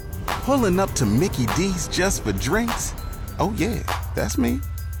Pulling up to Mickey D's just for drinks? Oh yeah, that's me.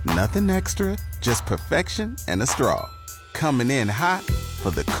 Nothing extra, just perfection and a straw. Coming in hot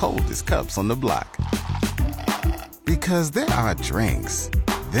for the coldest cups on the block. Because there are drinks.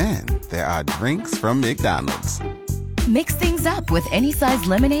 Then there are drinks from McDonald's. Mix things up with any size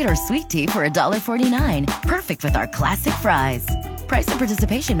lemonade or sweet tea for $1.49. Perfect with our classic fries. Price and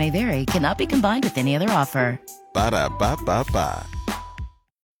participation may vary. Cannot be combined with any other offer. Ba-da-ba-ba-ba.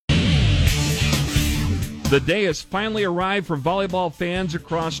 The day has finally arrived for volleyball fans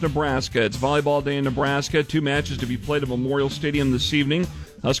across Nebraska. It's Volleyball Day in Nebraska. 2 matches to be played at Memorial Stadium this evening.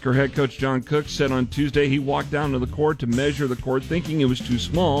 Husker head coach John Cook said on Tuesday he walked down to the court to measure the court, thinking it was too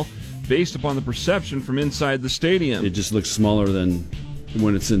small, based upon the perception from inside the stadium. It just looks smaller than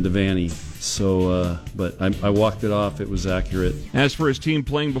when it's in Devaney. So, but I walked it off. It was accurate. As for his team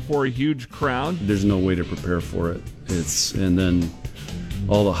playing before a huge crowd, there's no way to prepare for it. And then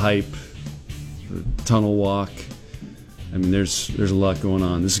all the hype, the tunnel walk. I mean, there's a lot going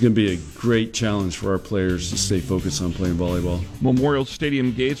on. This is going to be a great challenge for our players to stay focused on playing volleyball. Memorial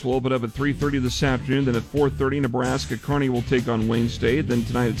Stadium gates will open up at 3:30 this afternoon. Then at 4:30, Nebraska Kearney will take on Wayne State. Then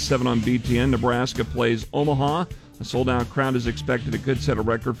tonight at 7 on BTN, Nebraska plays Omaha. A sold-out crowd is expected. It could set a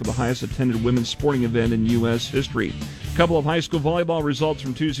record for the highest-attended women's sporting event in U.S. history. A couple of high school volleyball results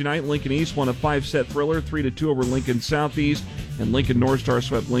from Tuesday night. Lincoln East won a 5-set thriller, 3-2 over Lincoln Southeast, and Lincoln North Star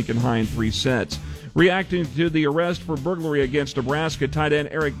swept Lincoln High in 3 sets. Reacting to the arrest for burglary against Nebraska tight end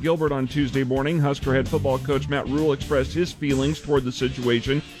Eric Gilbert on Tuesday morning, Husker head football coach Matt Rule expressed his feelings toward the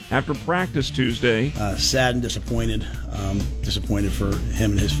situation after practice Tuesday. Sad and disappointed. Disappointed for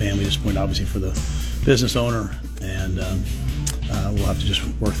him and his family. Disappointed, obviously, for the business owner. And we'll have to just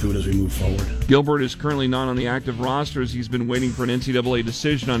work through it as we move forward. Gilbert is currently not on the active roster as he's been waiting for an NCAA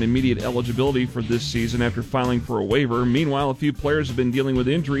decision on immediate eligibility for this season after filing for a waiver. Meanwhile, a few players have been dealing with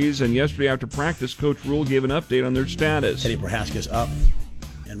injuries, and yesterday after practice, Coach Rule gave an update on their status. Eddie Prohaska's up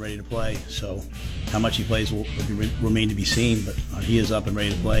and ready to play, so how much he plays will remain to be seen, but he is up and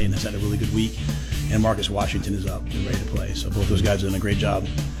ready to play and has had a really good week. And Marcus Washington is up and ready to play, so both those guys are doing a great job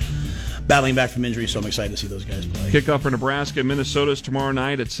battling back from injury, so I'm excited to see those guys play. Kickoff for Nebraska and Minnesota is tomorrow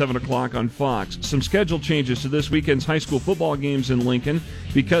night at 7 o'clock on Fox. Some schedule changes to this weekend's high school football games in Lincoln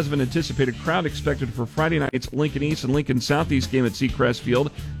because of an anticipated crowd expected for Friday night's Lincoln East and Lincoln Southeast game at Seacrest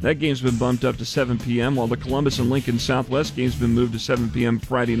Field. That game's been bumped up to 7 p.m., while the Columbus and Lincoln Southwest game's been moved to 7 p.m.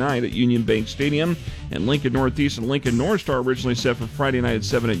 Friday night at Union Bank Stadium. And Lincoln Northeast and Lincoln North Star, originally set for Friday night at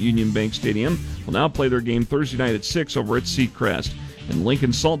 7 at Union Bank Stadium, will now play their game Thursday night at 6 over at Seacrest. And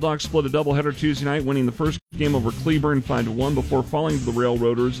Lincoln Salt Dogs split a doubleheader Tuesday night, winning the first game over Cleburne 5-1 before falling to the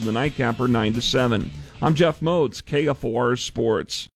Railroaders in the nightcapper 9-7. I'm Jeff Modes, KFOR Sports.